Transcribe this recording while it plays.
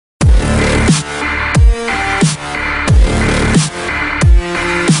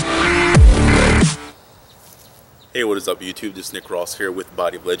Hey, what is up YouTube? This is Nick Ross here with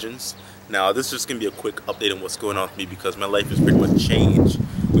Body of Legends. Now this is just going to be a quick update on what's going on with me because my life has pretty much changed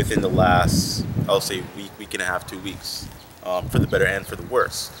within the last, I'll say week and a half, 2 weeks, for the better and for the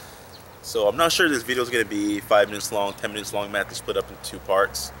worse. So I'm not sure this video is going to be 5 minutes long, 10 minutes long. I'm going to have to split up into 2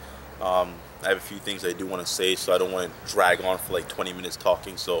 parts. I have a few things I do want to say, so I don't want to drag on for like 20 minutes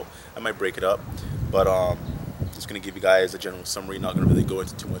talking, so I might break it up. But just going to give you guys a general summary, not going to really go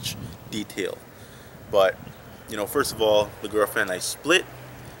into too much detail. But you know, first of all, the girlfriend and I split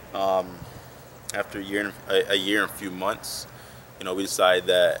after a year and a few months. You know, we decided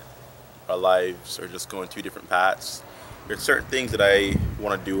that our lives are just going 2 different paths. There's certain things that I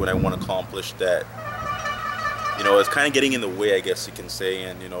want to do and I want to accomplish that, you know, it's kind of getting in the way, I guess you can say.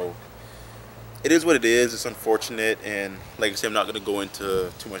 And you know, it is what it is. It's unfortunate, and like I said, I'm not going to go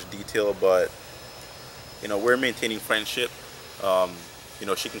into too much detail, but you know, we're maintaining friendship. You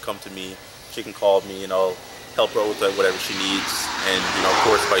know, she can come to me, she can call me, and I'll help her with whatever she needs, and you know, of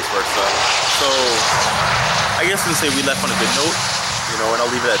course, vice versa. So I guess to say we left on a good note, you know, and I'll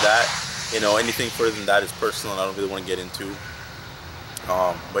leave it at that. You know, anything further than that is personal, and I don't really want to get into.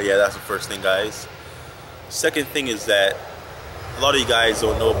 But yeah, that's the first thing, guys. Second thing is that a lot of you guys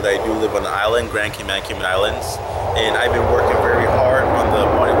don't know, but I do live on an island, Grand Cayman Islands, and I've been working very hard on the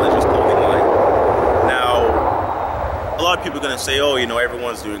BodyOfLegends clothing line. Now, a lot of people are going to say, oh, you know,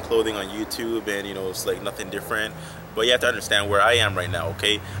 everyone's doing clothing on YouTube and, you know, it's like nothing different. But you have to understand where I am right now,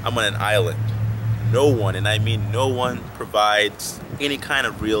 okay? I'm on an island. No one, and I mean no one, provides any kind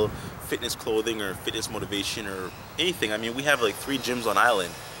of real fitness clothing or fitness motivation or anything. I mean, we have like 3 gyms on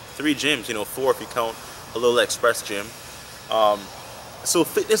island. 3 gyms, you know, 4 if you count a little express gym. So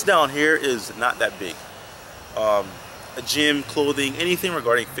fitness down here is not that big. A gym, clothing, anything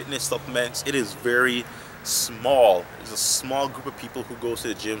regarding fitness supplements, it is very small. There's a small group of people who go to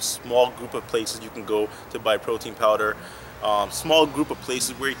the gym, small group of places you can go to buy protein powder, small group of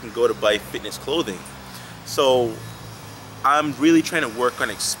places where you can go to buy fitness clothing. So I'm really trying to work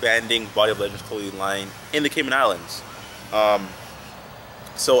on expanding Body of Legends clothing line in the Cayman Islands.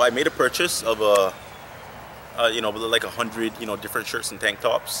 So I made a purchase of you know, like 100, you know, different shirts and tank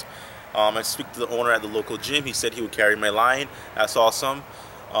tops. I speak to the owner at the local gym. He said he would carry my line. That's awesome.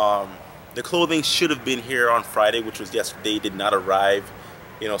 The clothing should have been here on Friday, which was yesterday. Did not arrive.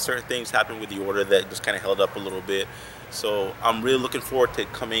 You know, certain things happened with the order that just kind of held up a little bit. So I'm really looking forward to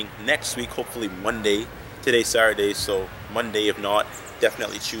it coming next week, hopefully Monday. Today's Saturday, so Monday, if not,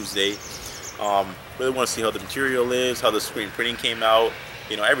 definitely Tuesday. Really want to see how the material is, how the screen printing came out,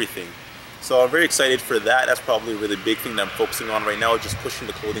 you know, everything. So I'm very excited for that. That's probably a really big thing that I'm focusing on right now, just pushing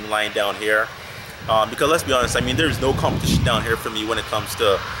the clothing line down here. Because let's be honest, I mean, there's no competition down here for me when it comes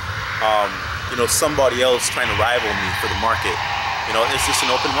to, you know, somebody else trying to rival me for the market. You know, it's just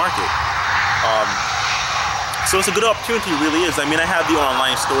an open market. So it's a good opportunity, it really is. I mean, I have the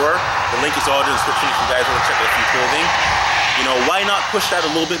online store. The link is all in the description if you guys want to check out a few clothing. You know, why not push that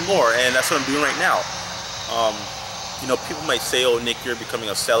a little bit more? And that's what I'm doing right now. You know, people might say, oh, Nick, you're becoming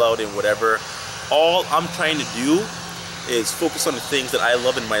a sellout and whatever. All I'm trying to do is focus on the things that I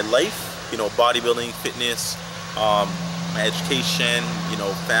love in my life. You know, bodybuilding, fitness, my education, you know,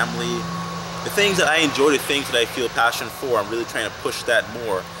 family. The things that I enjoy, the things that I feel passion for, I'm really trying to push that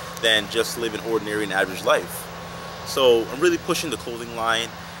more than just live an ordinary and average life. So I'm really pushing the clothing line,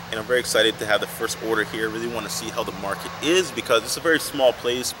 and I'm very excited to have the first order here. I really want to see how the market is because it's a very small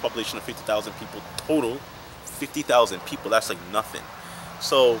place, population of 50,000 people total. 50,000 people, that's like nothing.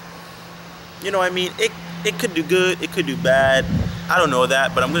 So, you know, I mean, it could do good, it could do bad. I don't know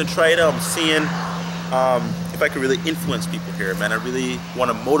that, but I'm gonna try it out. I'm seeing if I can really influence people here, man. I really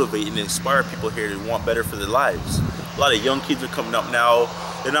want to motivate and inspire people here to want better for their lives. A lot of young kids are coming up now.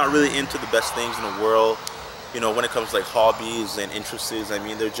 They're not really into the best things in the world. You know, when it comes to like hobbies and interests, I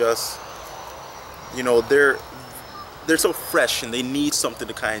mean, they're just, you know, they're so fresh and they need something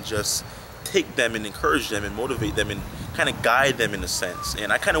to kind of just take them and encourage them and motivate them and kind of guide them in a sense.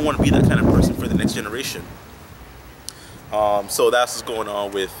 And I kind of want to be that kind of person for the next generation. So that's what's going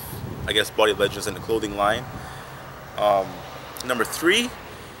on with, I guess, Body of Legends and the clothing line. Number 3,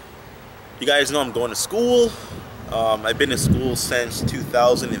 you guys know I'm going to school. I've been in school since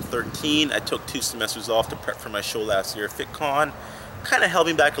 2013. I took 2 semesters off to prep for my show last year, FitCon. Kind of held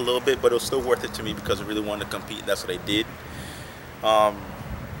me back a little bit, but it was still worth it to me because I really wanted to compete. That's what I did.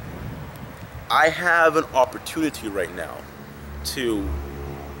 I have an opportunity right now to,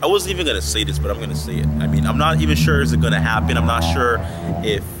 I wasn't even going to say this, but I'm going to say it. I mean, I'm not even sure is it going to happen. I'm not sure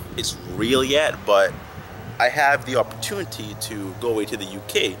if it's real yet, but I have the opportunity to go away to the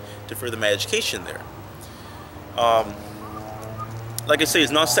UK to further my education there. Like I say, it's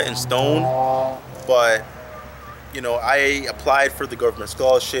not set in stone, but you know, I applied for the government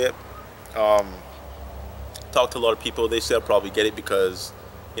scholarship. Talked to a lot of people. They said I'll probably get it because,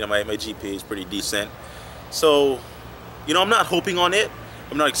 you know, my GPA is pretty decent. So, you know, I'm not hoping on it.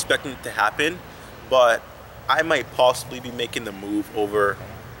 I'm not expecting it to happen, but I might possibly be making the move over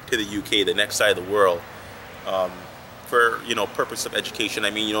to the UK, the next side of the world, for, you know, purpose of education.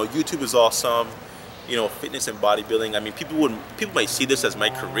 I mean, you know, YouTube is awesome. You know, fitness and bodybuilding. I mean, people might see this as my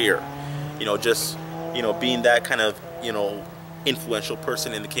career. You know, just, you know, being that kind of, you know, influential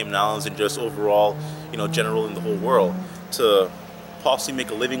person in the Cayman Islands and just overall, you know, general in the whole world, to possibly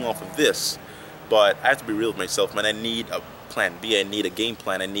make a living off of this. But I have to be real with myself, man. I need a plan B. I need a game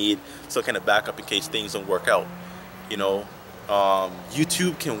plan. I need some kind of backup in case things don't work out. You know,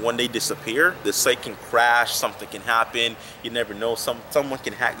 YouTube can one day disappear. The site can crash. Something can happen. You never know. Someone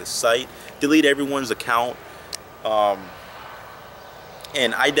can hack the site, delete everyone's account.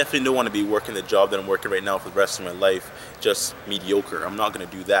 And I definitely don't want to be working the job that I'm working right now for the rest of my life, just mediocre. I'm not going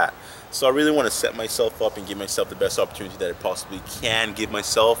to do that. So I really want to set myself up and give myself the best opportunity that I possibly can give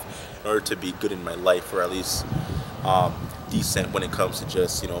myself in order to be good in my life, or at least decent when it comes to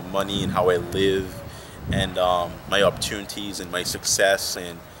just, you know, money and how I live, and my opportunities and my success,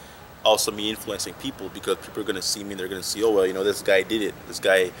 and also me influencing people, because people are going to see me and they're going to see, oh, well, you know, this guy did it. This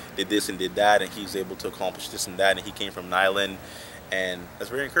guy did this and did that, and he's able to accomplish this and that, and he came from an island. And that's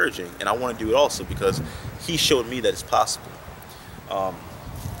very encouraging, and I want to do it also because he showed me that it's possible.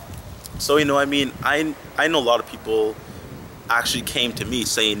 So, you know, I mean, I know a lot of people actually came to me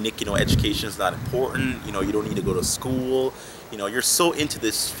saying, Nick, you know, education is not important. You know, you don't need to go to school. You know, you're so into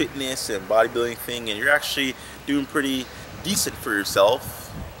this fitness and bodybuilding thing, and you're actually doing pretty decent for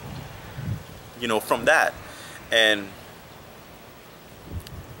yourself, you know, from that. And,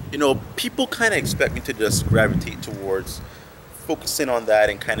 you know, people kind of expect me to just gravitate towards focusing on that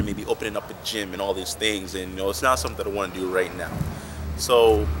and kind of maybe opening up a gym and all these things, and, you know, it's not something that I want to do right now.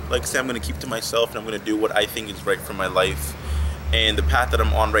 So, like I said, I'm going to keep to myself, and I'm going to do what I think is right for my life. And the path that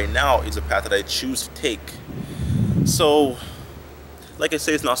I'm on right now is a path that I choose to take. So, like I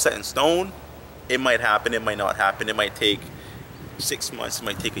say, it's not set in stone. It might happen, it might not happen, it might take 6 months, it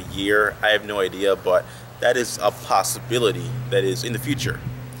might take a year. I have no idea, but that is a possibility that is in the future.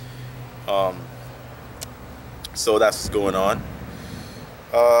 So that's what's going on.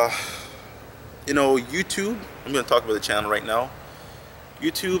 You know, YouTube, I'm going to talk about the channel right now.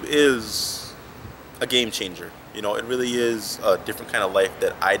 YouTube is a game changer. You know, it really is a different kind of life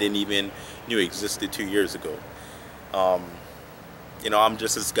that I didn't even knew existed 2 years ago. You know, I'm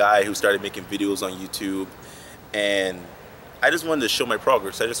just this guy who started making videos on YouTube, and I just wanted to show my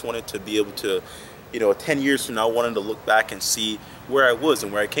progress. I just wanted to be able to, you know, 10 years from now, I wanted to look back and see where I was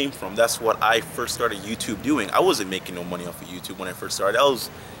and where I came from. That's what I first started YouTube doing. I wasn't making no money off of YouTube when I first started. I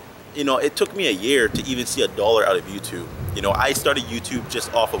was, you know, it took me a year to even see $1 out of YouTube. You know, I started YouTube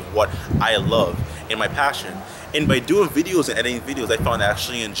just off of what I love and my passion. And by doing videos and editing videos, I found I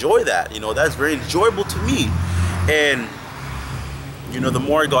actually enjoy that. You know, that's very enjoyable to me. And, you know, the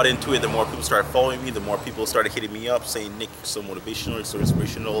more I got into it, the more people started following me, the more people started hitting me up saying, Nick, you're so motivational, you're so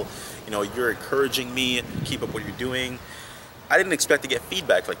inspirational, you know, you're encouraging me, keep up what you're doing. I didn't expect to get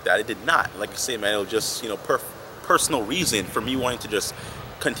feedback like that. I did not. Like I say, man, it was just, you know, personal reason for me wanting to just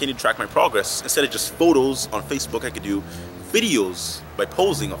continue to track my progress. Instead of just photos on Facebook, I could do videos by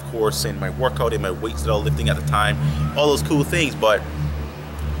posing, of course, and my workout and my weights that I was lifting at the time, all those cool things. But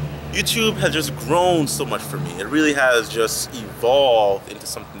YouTube has just grown so much for me. It really has just evolved into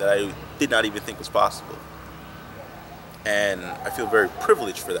something that I did not even think was possible. And I feel very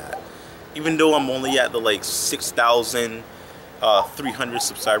privileged for that. Even though I'm only at the like 6,300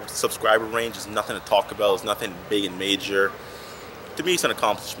 subscriber range, it's nothing to talk about. It's nothing big and major. To me, it's an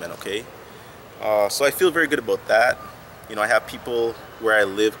accomplishment, okay? So I feel very good about that. You know, I have people where I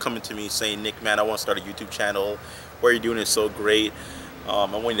live coming to me saying, Nick, man, I want to start a YouTube channel. What you're doing is so great. I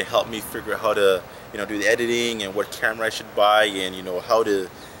want you to help me figure out how to, you know, do the editing and what camera I should buy, and, you know, how to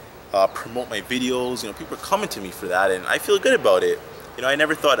promote my videos. You know, people are coming to me for that, and I feel good about it. You know, I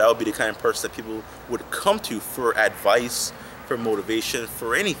never thought I would be the kind of person that people would come to for advice, for motivation,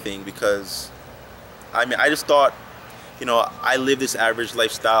 for anything, because, I mean, I just thought, you know, I live this average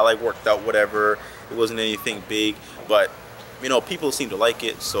lifestyle. I worked out, whatever. It wasn't anything big, but, you know, people seem to like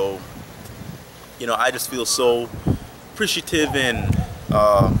it. So, you know, I just feel so appreciative and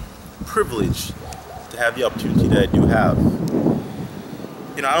privileged to have the opportunity that I do have.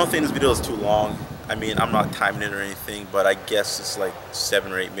 You know, I don't think this video is too long. I mean, I'm not timing it or anything, but I guess it's like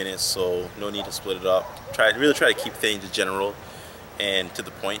 7 or 8 minutes, so no need to split it up. Really try to keep things general and to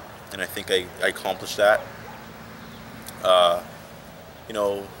the point, and I think I accomplished that. You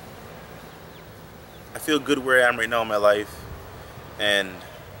know, I feel good where I am right now in my life, and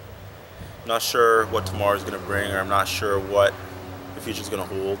I'm not sure what tomorrow is going to bring, or I'm not sure what the future is going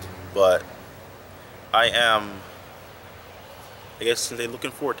to hold, but I am, I guess, today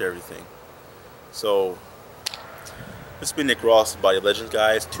looking forward to everything. So this has been Nick Ross, Body of Legends,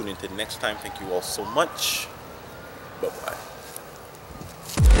 guys. Tune in to the next time. Thank you all so much. Bye-bye.